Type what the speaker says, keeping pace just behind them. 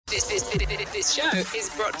This show is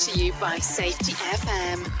brought to you by Safety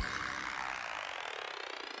FM.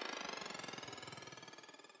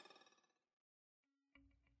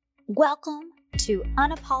 Welcome to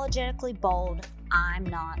Unapologetically Bold, I'm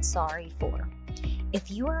Not Sorry For.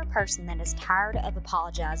 If you are a person that is tired of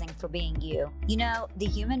apologizing for being you, the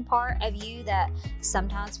human part of you that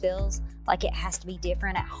sometimes feels like it has to be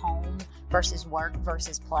different at home versus work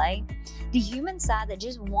versus play, the human side that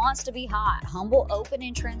just wants to be hot, humble, open,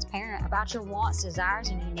 and transparent about your wants, desires,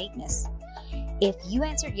 and uniqueness. If you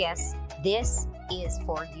answered yes, this is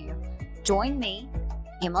for you. Join me,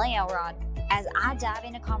 Emily Elrod, as I dive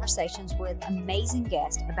into conversations with amazing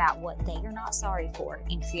guests about what they are not sorry for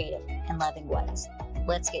in creative and loving ways.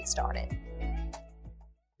 Let's get started.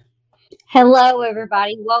 Hello,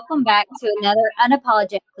 everybody. Welcome back to another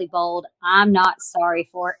Unapologetically Bold, I'm Not Sorry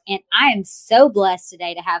For. And I am so blessed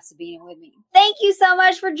today to have Sabina with me. Thank you so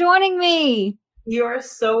much for joining me. You are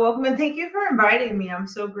so welcome. And thank you for inviting me. I'm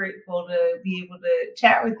so grateful to be able to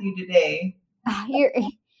chat with you today.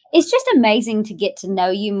 It's just amazing to get to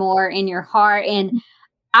know you more in your heart. And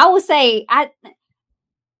I will say,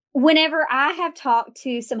 whenever I have talked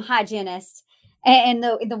to some hygienists and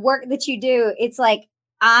the work that you do, it's like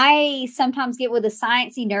I sometimes get with the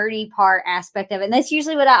sciencey, nerdy part aspect of it. And that's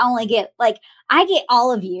usually what I only get. Like, I get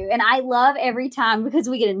all of you. And I love every time because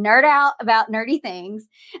we get to nerd out about nerdy things.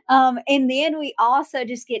 And then we also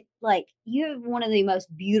just get you have one of the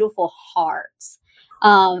most beautiful hearts.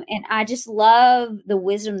 And I just love the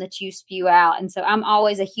wisdom that you spew out. And so I'm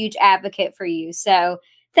always a huge advocate for you. So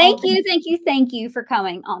thank you for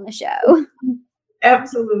coming on the show.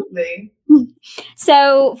 Absolutely.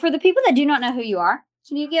 So for the people that do not know who you are,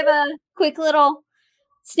 can you give a quick little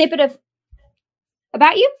snippet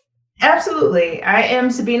about you? Absolutely. I am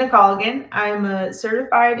Sabina Colligan. I'm a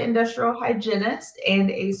certified industrial hygienist and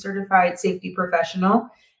a certified safety professional.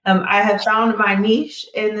 I have found my niche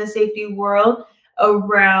in the safety world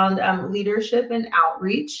around leadership and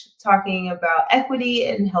outreach, talking about equity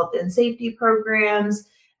and health and safety programs,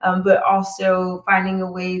 but also finding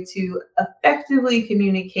a way to effectively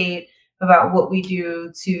communicate about what we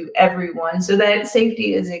do to everyone so that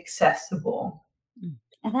safety is accessible.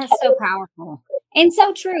 And that's so powerful and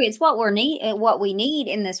so true. It's what we need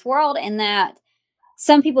in this world, and that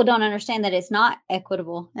some people don't understand that it's not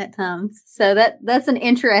equitable at times. So that's an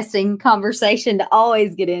interesting conversation to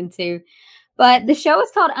always get into. But the show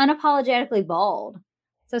is called Unapologetically Bold.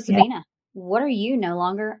 So Sabina, What are you no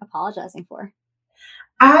longer apologizing for?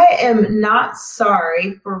 I am not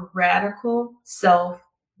sorry for radical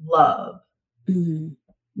self-love. Mm-hmm.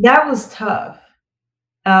 That was tough.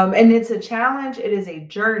 And it's a challenge. It is a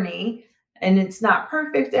journey, and it's not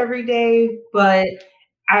perfect every day, but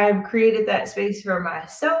I've created that space for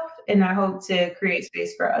myself, and I hope to create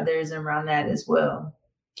space for others around that as well.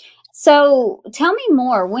 So tell me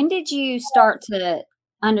more. When did you start to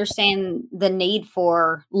understand the need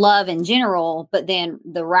for love in general, but then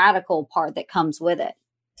the radical part that comes with it?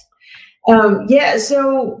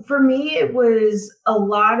 So for me, it was a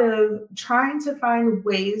lot of trying to find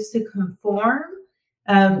ways to conform,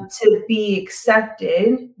 to be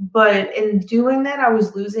accepted. But in doing that, I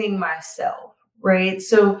was losing myself, right?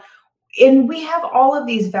 So, and we have all of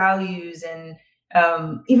these values and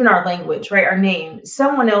even our language, right? Our name,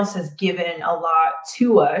 someone else has given a lot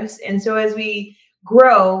to us. And so as we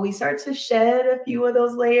grow, we start to shed a few of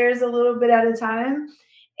those layers a little bit at a time.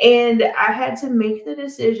 And I had to make the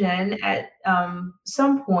decision at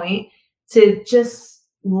some point to just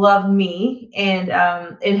love me. And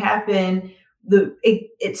it happened,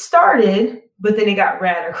 it started, but then it got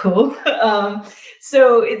radical.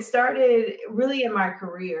 So it started really in my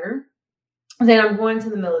career. Then I'm going to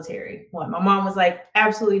the military. My mom was like,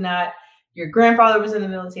 absolutely not. Your grandfather was in the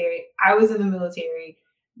military. I was in the military.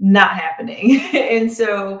 Not happening. And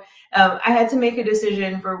so I had to make a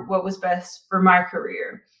decision for what was best for my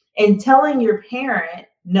career. And telling your parent,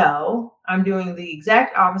 no, I'm doing the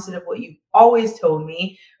exact opposite of what you've always told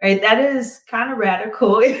me, right? That is kind of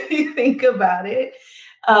radical if you think about it.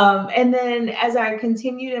 And then as I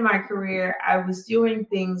continued in my career, I was doing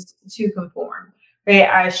things to conform. Right?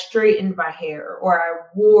 I straightened my hair, or I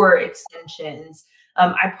wore extensions.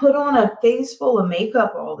 I put on a face full of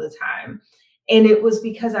makeup all the time. And it was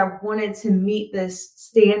because I wanted to meet this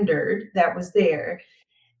standard that was there.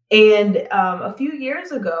 And a few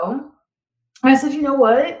years ago, I said, you know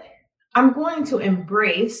what? I'm going to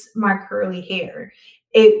embrace my curly hair.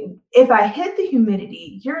 If I hit the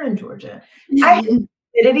humidity, you're in Georgia. I hit the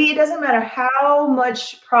humidity. It doesn't matter how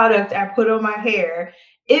much product I put on my hair.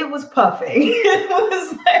 It was puffing. It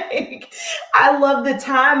was like, I love the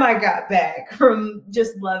time I got back from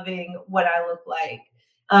just loving what I look like.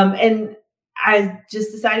 And I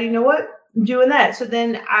just decided, you know what, I'm doing that. So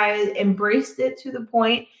then I embraced it to the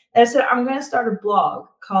point that I said, I'm going to start a blog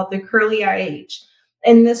called The Curly IH.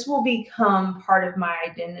 And this will become part of my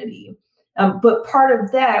identity. But part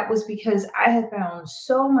of that was because I had found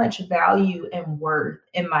so much value and worth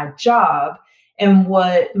in my job and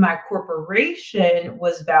what my corporation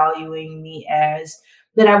was valuing me as,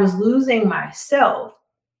 that I was losing myself.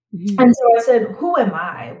 And so I said, who am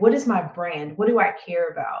I? What is my brand? What do I care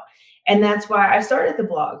about? And that's why I started the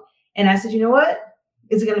blog. And I said, you know what?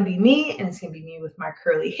 It's going to be me, and it's going to be me with my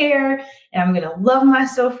curly hair, and I'm going to love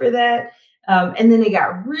myself for that. And then it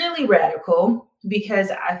got really radical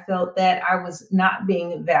because I felt that I was not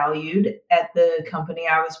being valued at the company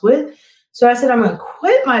I was with. So I said, I'm going to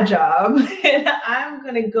quit my job and I'm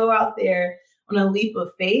going to go out there on a leap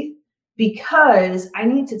of faith, because I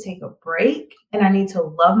need to take a break and I need to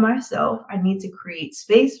love myself. I need to create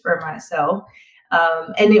space for myself.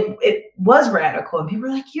 And it was radical. And people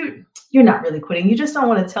were like, you're not really quitting. You just don't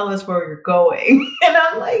want to tell us where you're going. And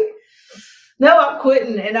I'm like, no, I'm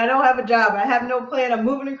quitting and I don't have a job. I have no plan. I'm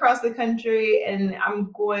moving across the country and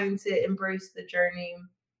I'm going to embrace the journey.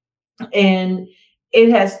 And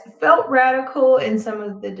it has felt radical in some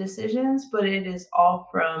of the decisions, but it is all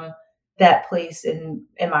from that place in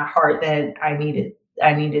my heart that I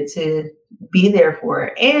needed to be there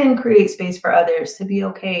for and create space for others to be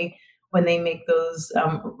okay when they make those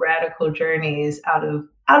radical journeys out of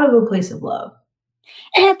a place of love.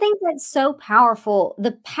 And I think that's so powerful,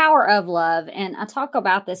 the power of love. And I talk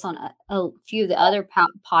about this on a few of the other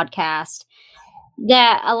podcasts,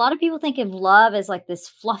 that a lot of people think of love as like this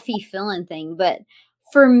fluffy feeling thing. But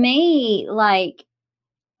for me, like,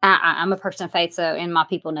 I'm a person of faith, so, and my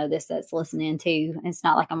people know this that's listening too. It's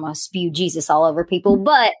not like I'm going to spew Jesus all over people,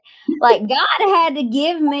 but like God had to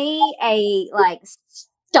give me a like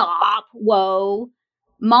stop, whoa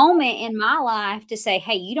moment in my life to say,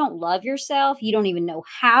 hey, you don't love yourself. You don't even know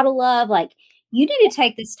how to love. Like, you need to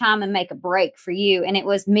take this time and make a break for you. And it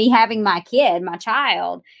was me having my kid, my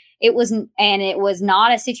child. It was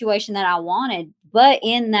not a situation that I wanted, but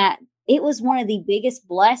in that, it was one of the biggest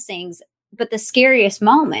blessings, but the scariest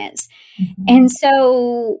moments. Mm-hmm. And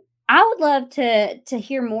so I would love to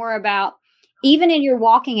hear more about, even in your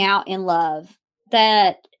walking out in love,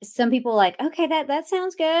 that some people are like, okay, that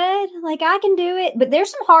sounds good. Like, I can do it. But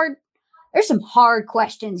there's some hard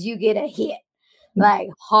questions you get to hit, like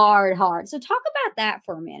hard. So talk about that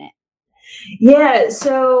for a minute. Yeah.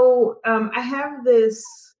 So I have this,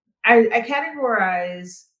 I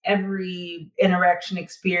categorize every interaction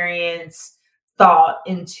experience, thought,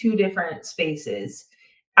 in two different spaces,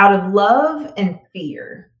 out of love and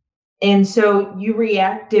fear. And so you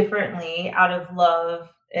react differently out of love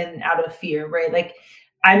and out of fear, right? Like,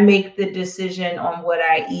 I make the decision on what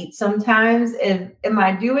I eat sometimes. And am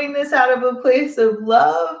I doing this out of a place of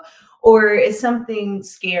love, or is something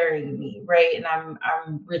scaring me, right? And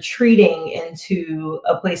I'm retreating into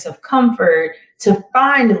a place of comfort to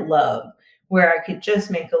find love where I could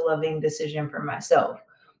just make a loving decision for myself.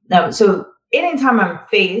 So anytime I'm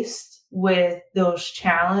faced with those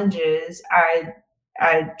challenges,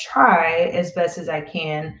 I try as best as I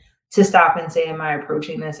can to stop and say, am I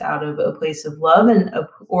approaching this out of a place of love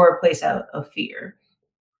or a place out of fear?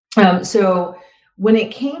 So when it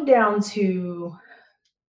came down to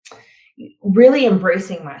really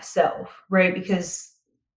embracing myself, right? Because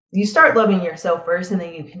you start loving yourself first, and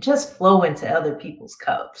then you can just flow into other people's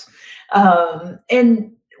cups.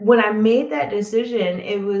 And when I made that decision,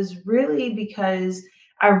 it was really because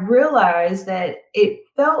I realized that it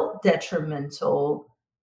felt detrimental,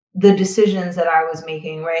 the decisions that I was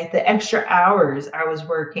making, right? The extra hours I was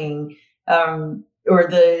working, or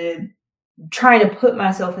the trying to put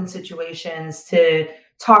myself in situations to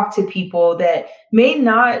talk to people that may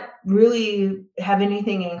not really have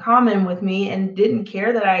anything in common with me and didn't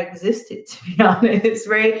care that I existed, to be honest,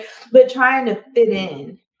 right? But trying to fit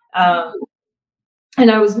in.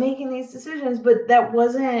 And I was making these decisions, but that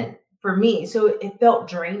wasn't for me. So it felt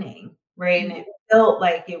draining, right? And it felt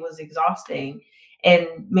like it was exhausting, and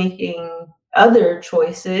making other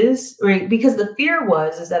choices, right? Because the fear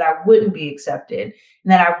is that I wouldn't be accepted,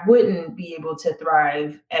 and that I wouldn't be able to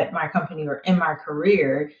thrive at my company or in my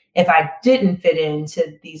career if I didn't fit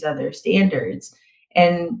into these other standards.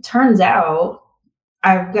 And turns out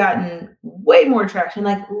I've gotten way more traction,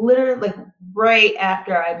 like literally, like right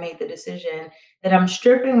after I made the decision that I'm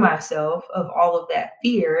stripping myself of all of that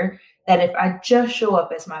fear, that if I just show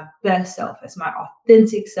up as my best self, as my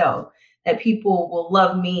authentic self, that people will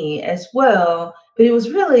love me as well. But it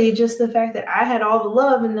was really just the fact that I had all the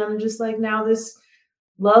love, and I'm just like, now this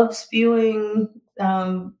love spewing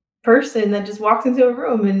person that just walks into a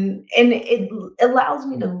room, and it allows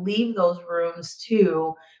me to leave those rooms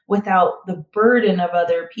too without the burden of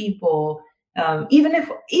other people. Even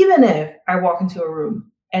if I walk into a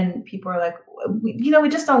room and people are like, we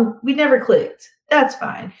just don't, we never clicked. That's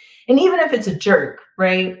fine. And even if it's a jerk,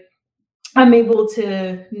 right? I'm able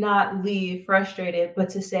to not leave frustrated, but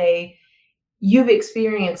to say, you've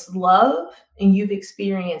experienced love and you've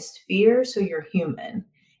experienced fear, so you're human.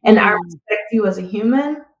 And I respect you as a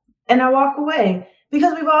human, and I walk away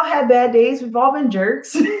because we've all had bad days. We've all been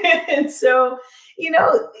jerks. And so,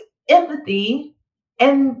 empathy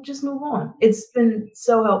and just move on. It's been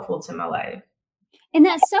so helpful to my life. And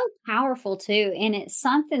that's so powerful too. And it's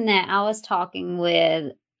something that I was talking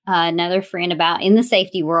with another friend about in the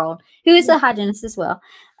safety world, who is a hygienist as well.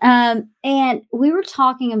 And we were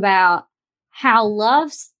talking about how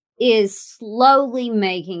love is slowly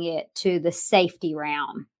making it to the safety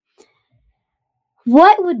realm.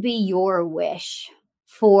 What would be your wish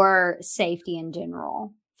for safety in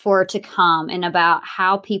general, for it to come, and about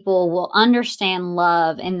how people will understand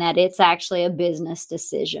love and that it's actually a business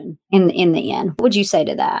decision in the end? What would you say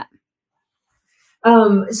to that?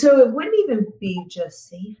 So it wouldn't even be just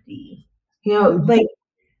safety, like,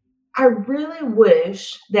 I really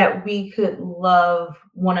wish that we could love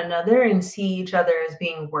one another and see each other as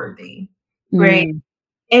being worthy, right?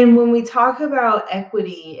 And when we talk about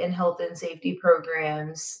equity in health and safety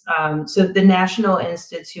programs, so the National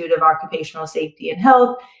Institute of Occupational Safety and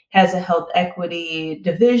Health has a health equity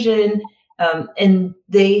division. And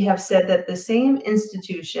they have said that the same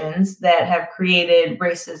institutions that have created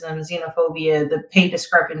racism, xenophobia, the pay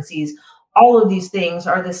discrepancies, all of these things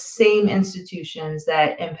are the same institutions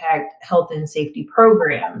that impact health and safety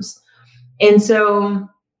programs. And so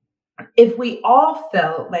if we all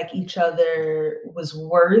felt like each other was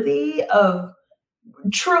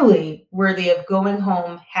truly worthy of going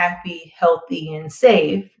home happy, healthy, and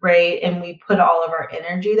safe, right? And we put all of our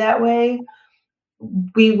energy that way,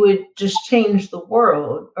 we would just change the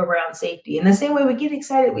world around safety. In the same way we get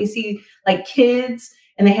excited, we see like kids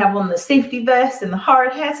and they have on the safety vests and the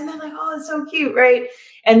hard hats, and they're like, oh, it's so cute, right?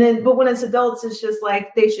 And then, but when it's adults, it's just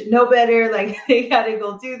like, they should know better. Like, they got to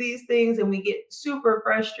go do these things, and we get super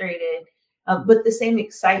frustrated. But the same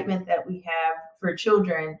excitement that we have for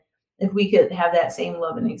children, if we could have that same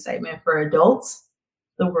love and excitement for adults,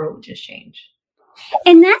 the world would just change.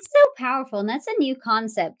 And that's so powerful. And that's a new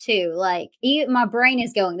concept too. Like, my brain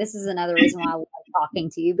is going, this is another reason why I love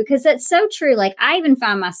talking to you, because that's so true. Like, I even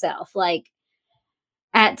find myself like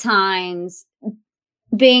at times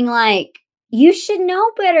being like, you should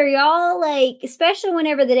know better, y'all. Like, especially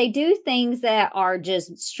whenever they do things that are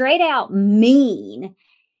just straight out mean,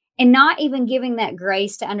 and not even giving that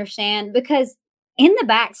grace to understand, because in the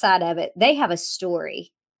backside of it, they have a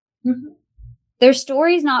story. Their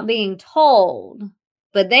story's not being told,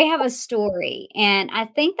 but they have a story. And I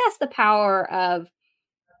think that's the power of,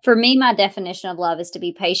 for me, my definition of love is to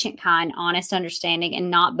be patient, kind, honest, understanding, and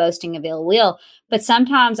not boasting of ill will. But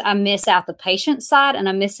sometimes I miss out the patient side, and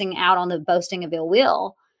I'm missing out on the boasting of ill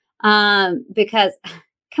will. Because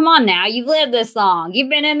come on now, you've lived this long. You've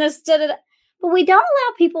been in this, but we don't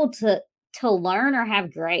allow people to learn or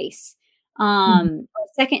have grace, or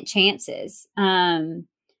second chances.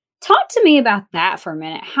 Talk to me about that for a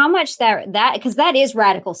minute. How much that, because that is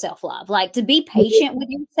radical self-love, like to be patient with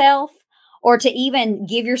yourself, or to even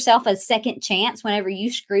give yourself a second chance whenever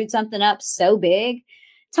you screwed something up so big.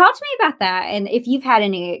 Talk to me about that, and if you've had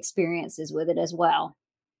any experiences with it as well.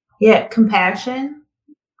 Yeah, compassion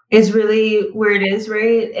is really where it is,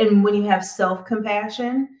 right? And when you have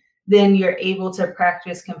self-compassion, then you're able to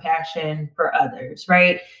practice compassion for others,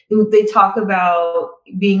 right? They talk about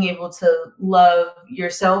being able to love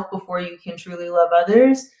yourself before you can truly love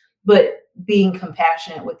others, but being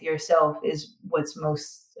compassionate with yourself is what's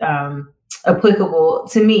most applicable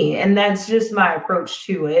to me. And that's just my approach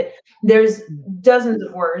to it. There's dozens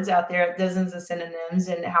of words out there, dozens of synonyms,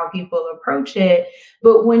 and how people approach it.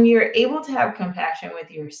 But when you're able to have compassion with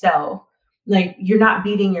yourself, like, you're not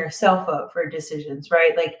beating yourself up for decisions,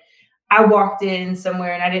 right? Like, I walked in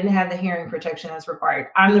somewhere and I didn't have the hearing protection that's required.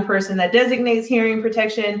 I'm the person that designates hearing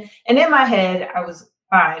protection. And in my head, I was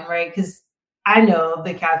fine, right? Because I know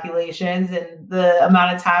the calculations and the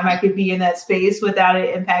amount of time I could be in that space without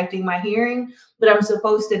it impacting my hearing. But I'm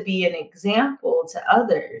supposed to be an example to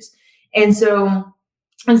others. And so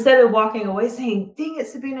instead of walking away saying, dang it,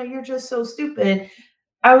 Sabina, you're just so stupid,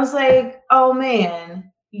 I was like, oh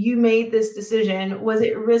man, you made this decision. Was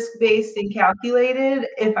it risk-based and calculated?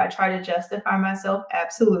 If I try to justify myself,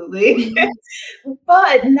 absolutely.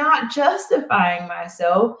 But not justifying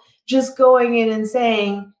myself, just going in and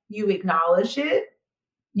saying, you acknowledge it,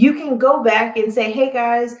 you can go back and say, hey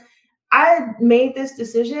guys, I made this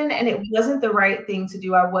decision and it wasn't the right thing to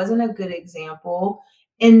do. I wasn't a good example,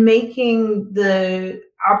 and making the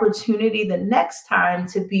opportunity the next time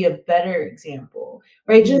to be a better example,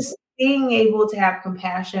 right? Just being able to have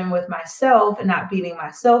compassion with myself and not beating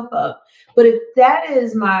myself up. But if that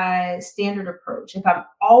is my standard approach, if I'm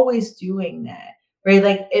always doing that, right?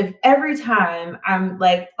 Like if every time I'm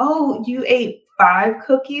like, oh, you ate 5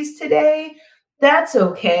 cookies today, that's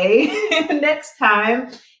okay. Next time,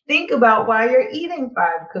 think about why you're eating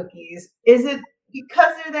 5 cookies. Is it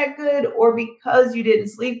because they're that good or because you didn't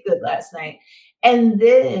sleep good last night? And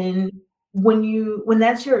then when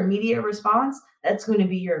that's your immediate response, that's going to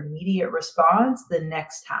be your immediate response the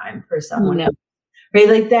next time for someone else. Right?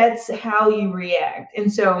 Like that's how you react.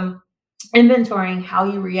 And so inventorying how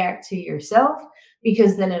you react to yourself,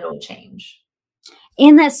 because then it'll change.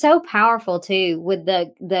 And that's so powerful too with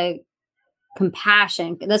the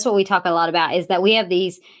compassion. That's what we talk a lot about, is that we have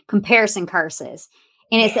these comparison curses.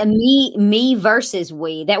 And it's a me versus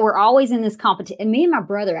we, that we're always in this competition. And me and my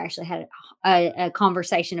brother actually had a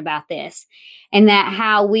conversation about this, and that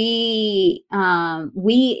how we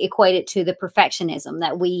equate it to the perfectionism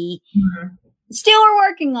that we still are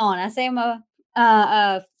working on. I say I'm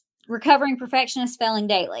a recovering perfectionist, failing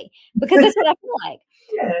daily, because that's what I feel like.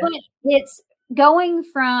 Yeah. But it's going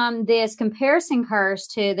from this comparison curse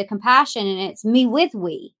to the compassion, and it's me with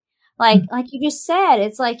we. Like you just said,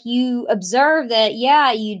 it's like you observe that,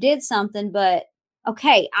 yeah, you did something, but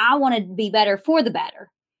okay, I want to be better for the better,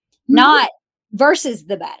 not versus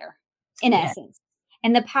the better, in essence.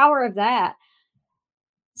 And the power of that.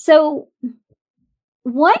 So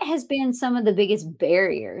what has been some of the biggest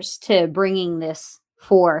barriers to bringing this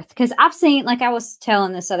forth? Because I've seen, like I was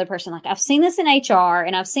telling this other person, like I've seen this in HR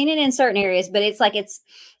and I've seen it in certain areas, but it's like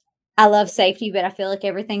I love safety, but I feel like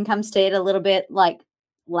everything comes to it a little bit like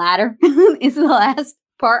ladder is the last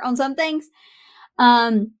part on some things.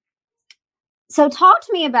 So talk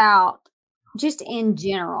to me about just in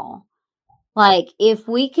general, like if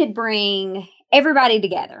we could bring everybody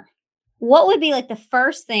together, what would be like the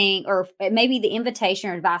first thing, or maybe the invitation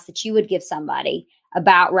or advice that you would give somebody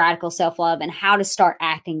about radical self-love and how to start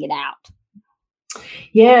acting it out?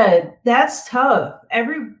 Yeah, that's tough.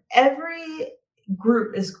 Every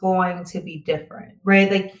group is going to be different, right?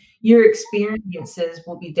 Like your experiences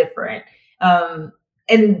will be different.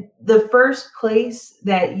 And the first place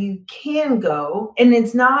that you can go, and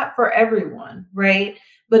it's not for everyone, right?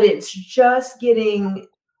 But it's just getting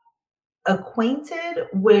acquainted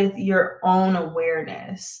with your own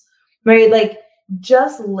awareness, right? Like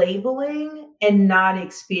just labeling and not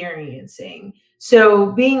experiencing.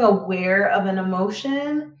 So being aware of an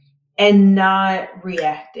emotion and not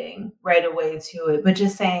reacting right away to it, but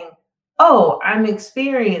just saying, oh, I'm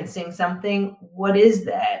experiencing something. What is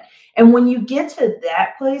that? And when you get to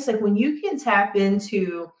that place, like when you can tap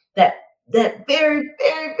into that very,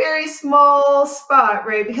 very, very small spot,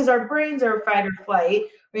 right? Because our brains are fight or flight,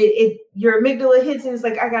 right? Your amygdala hits and it's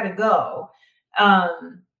like, I gotta go.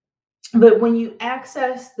 But when you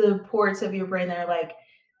access the ports of your brain that are like,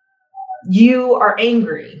 you are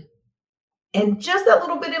angry, and just a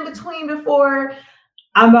little bit in between before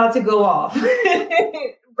I'm about to go off,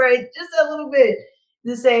 right? Just a little bit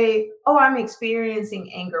to say, oh, I'm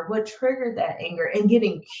experiencing anger. What triggered that anger? And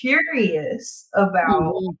getting curious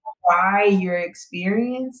about why you're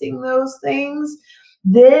experiencing those things.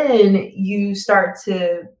 Then you start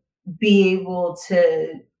to be able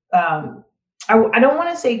to, I don't want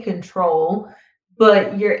to say control,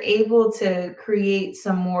 but you're able to create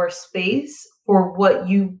some more space for what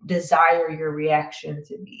you desire your reaction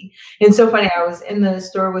to be. And so funny, I was in the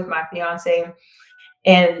store with my fiance,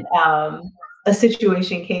 and a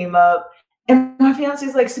situation came up, and my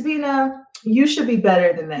fiance's like, Sabina, you should be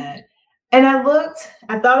better than that. And I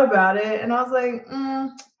thought about it, and I was like,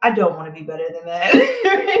 I don't want to be better than that.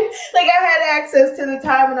 Like I had access to the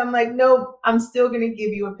time, and I'm like, nope, I'm still going to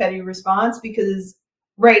give you a petty response because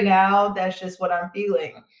right now that's just what I'm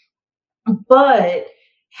feeling. But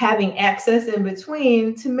having access in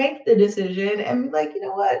between to make the decision and be like, you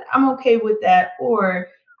know what, I'm okay with that, or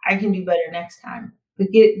I can do better next time. But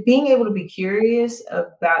being able to be curious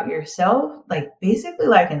about yourself, like basically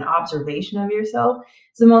like an observation of yourself,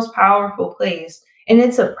 is the most powerful place. And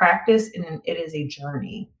it's a practice and it is a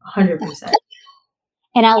journey, 100%.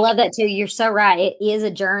 And I love that too. You're so right. It is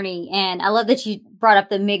a journey. And I love that you brought up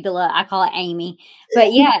the amygdala. I call it Amy.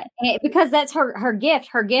 But yeah, because that's her gift.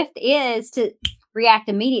 Her gift is to react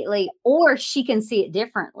immediately, or she can see it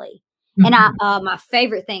differently. And my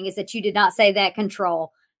favorite thing is that you did not say that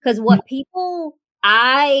control, because what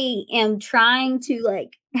I am trying to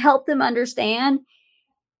like help them understand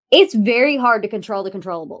it's very hard to control the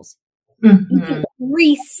controllables. You can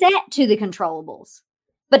reset to the controllables.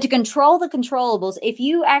 But to control the controllables, if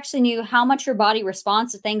you actually knew how much your body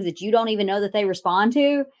responds to things that you don't even know that they respond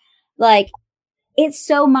to, like, it's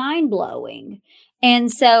so mind-blowing.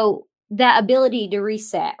 And so that ability to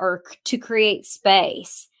reset or to create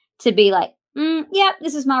space to be like, yeah,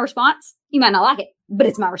 this is my response. You might not like it, but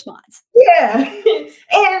it's my response. Yeah.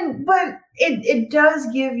 But it does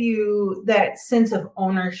give you that sense of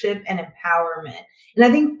ownership and empowerment. And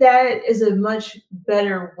I think that is a much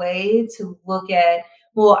better way to look at,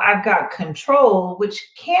 well, I've got control, which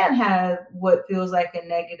can have what feels like a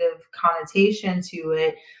negative connotation to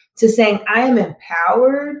it, to saying I am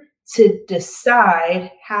empowered to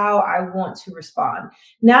decide how I want to respond,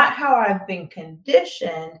 not how I've been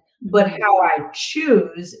conditioned, but how I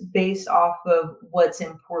choose based off of what's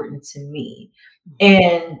important to me.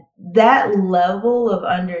 And that level of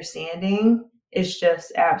understanding is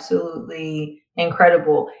just absolutely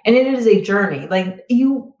incredible. And it is a journey. Like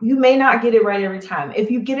you may not get it right every time. If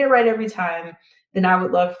you get it right every time, then I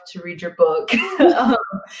would love to read your book.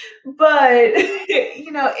 But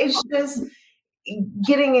it's just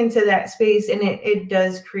getting into that space, and it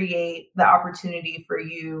does create the opportunity for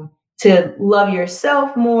you to love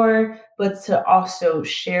yourself more, but to also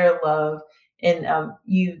share love. And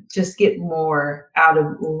you just get more out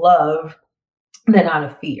of love than out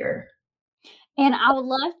of fear. And I would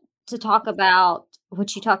love to talk about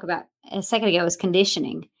what you talked about a second ago is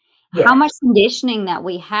conditioning. Yes. How much conditioning that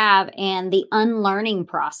we have and the unlearning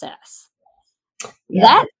process. Yeah.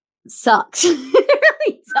 That sucks. It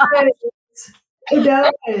really sucks. It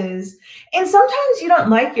does. And sometimes you don't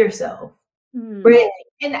like yourself. Right.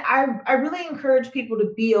 And I really encourage people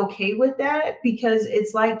to be okay with that, because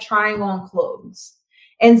it's like trying on clothes.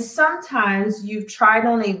 And sometimes you've tried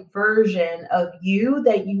on a version of you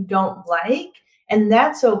that you don't like, and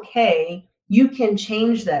that's okay. You can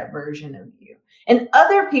change that version of you. And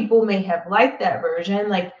other people may have liked that version,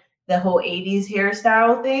 like the whole 80s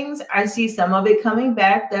hairstyle things. I see some of it coming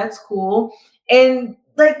back. That's cool. And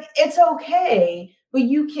like, it's okay, but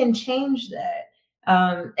you can change that.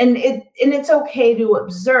 And it's okay to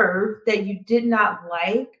observe that you did not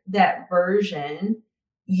like that version.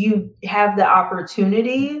 You have the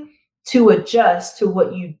opportunity to adjust to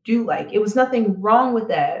what you do like. It was nothing wrong with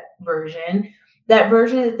that version. That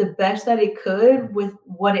version did the best that it could with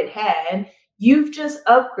what it had. You've just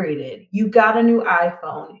upgraded. You got a new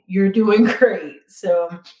iPhone. You're doing great. So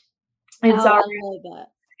it's all right.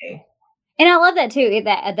 Okay. And I love that too,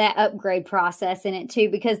 that upgrade process in it too,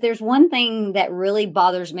 because there's one thing that really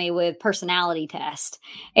bothers me with personality test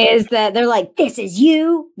is that they're like, this is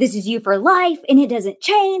you for life, and it doesn't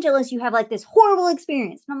change unless you have like this horrible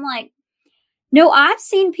experience. And I'm like, no, I've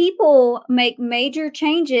seen people make major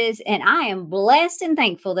changes, and I am blessed and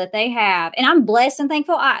thankful that they have. And I'm blessed and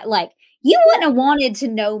thankful. You wouldn't have wanted to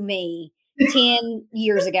know me 10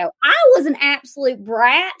 years ago. I was an absolute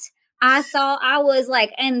brat. I thought I was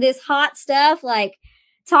like, and this hot stuff, like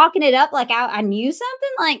talking it up like I knew something.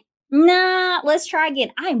 Like, nah, let's try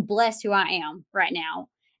again. I'm blessed who I am right now.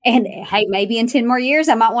 And hey, maybe in 10 more years,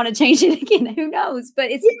 I might want to change it again. Who knows? But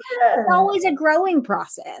it's always a growing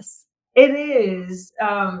process. It is.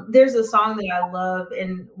 There's a song that I love,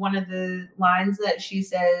 and one of the lines that she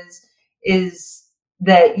says is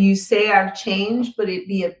that you say I've changed, but it'd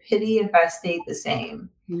be a pity if I stayed the same.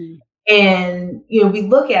 And, we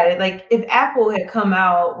look at it like if Apple had come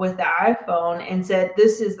out with the iPhone and said,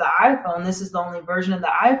 this is the iPhone, this is the only version of the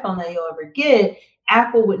iPhone that you'll ever get,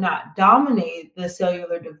 Apple would not dominate the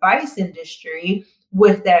cellular device industry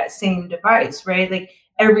with that same device, right? Like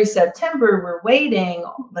every September we're waiting,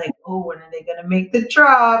 like, oh, when are they going to make the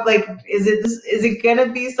drop? Like, is it going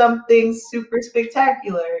to be something super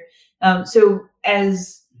spectacular? So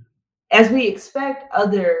as we expect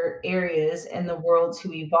other areas in the world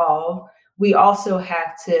to evolve, we also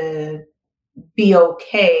have to be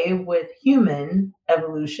okay with human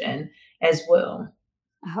evolution as well.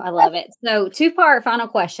 Oh, I love it. So 2-part final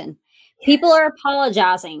question. Yes. People are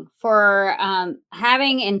apologizing for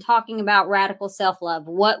having and talking about radical self-love.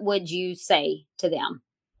 What would you say to them?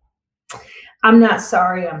 I'm not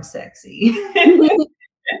sorry, I'm sexy.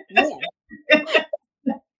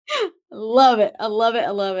 Love it. I love it. I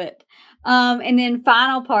love it. And then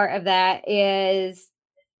final part of that is,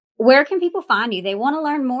 where can people find you? They want to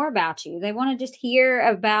learn more about you. They want to just hear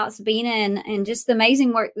about Sabina and just the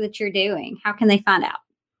amazing work that you're doing. How can they find out?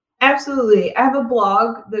 Absolutely. I have a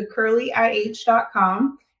blog,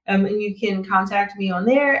 thecurlyih.com, and you can contact me on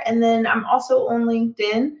there. And then I'm also on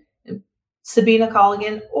LinkedIn, Sabina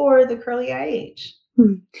Colligan or the Curly IH.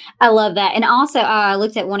 I love that. And also, I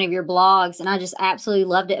looked at one of your blogs and I just absolutely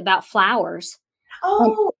loved it about flowers.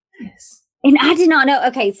 And, Oh, yes. and I did not know.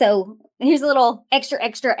 Okay, so here's a little extra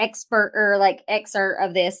expert or like excerpt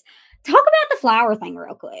of this. Talk about the flower thing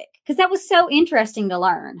real quick because that was so interesting to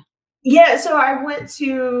learn. Yeah, so I went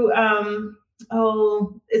to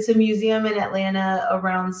it's a museum in Atlanta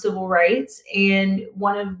around civil rights, and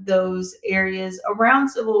one of those areas around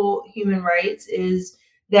civil human rights is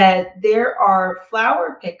that there are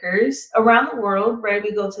flower pickers around the world, right?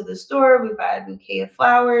 We go to the store, we buy a bouquet of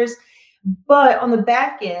flowers, but on the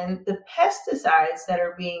back end, the pesticides that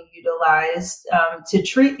are being utilized to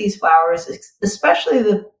treat these flowers, especially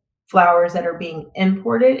the flowers that are being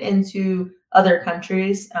imported into other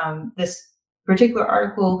countries. This particular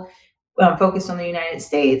article focused on the United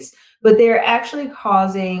States, but they're actually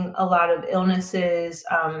causing a lot of illnesses,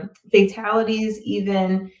 fatalities,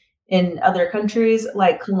 even in other countries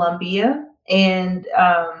like Colombia. And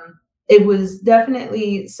it was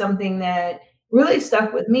definitely something that really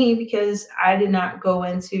stuck with me because I did not go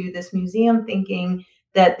into this museum thinking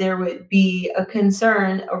that there would be a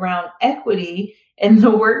concern around equity in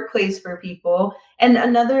the workplace for people. And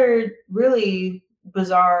another really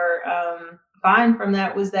bizarre find from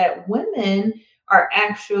that was that women are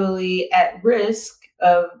actually at risk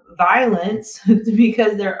of violence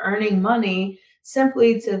because they're earning money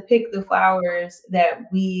simply to pick the flowers that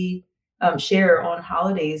we share on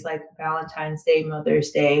holidays like Valentine's Day,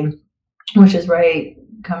 Mother's Day, which is right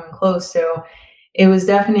coming close. So it was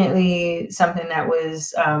definitely something that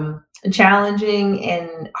was challenging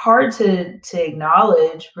and hard to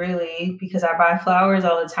acknowledge, really, because I buy flowers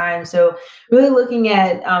all the time. So really looking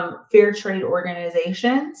at fair trade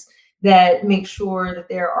organizations that make sure that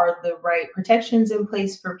there are the right protections in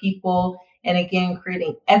place for people, and again,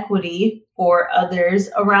 creating equity for others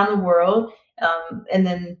around the world, and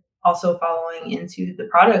then also following into the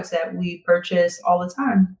products that we purchase all the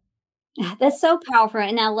time. That's so powerful.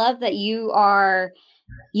 And I love that you are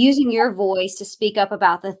using your voice to speak up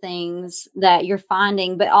about the things that you're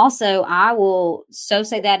finding. But also, I will so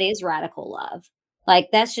say that is radical love. Like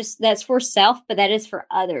that's for self, but that is for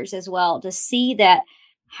others as well. To see that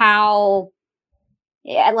how,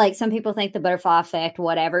 yeah, like some people think the butterfly effect,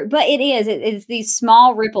 whatever, but it's these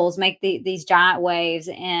small ripples make these giant waves.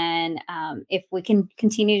 And if we can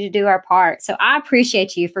continue to do our part. So I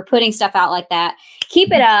appreciate you for putting stuff out like that.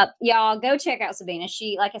 Keep it up, y'all. Go check out Sabina.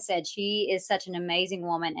 She, like I said, she is such an amazing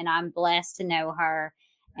woman and I'm blessed to know her.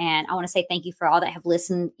 And I want to say thank you for all that have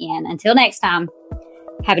listened in. Until next time,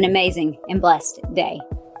 have an amazing and blessed day.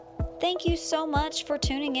 Thank you so much for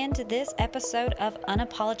tuning in to this episode of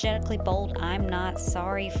Unapologetically Bold, I'm Not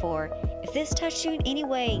Sorry For. If this touched you in any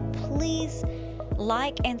way, please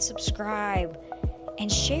like and subscribe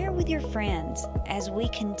and share with your friends as we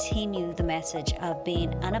continue the message of being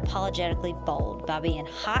unapologetically bold by being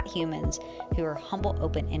hot humans who are humble,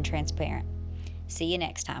 open, and transparent. See you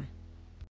next time.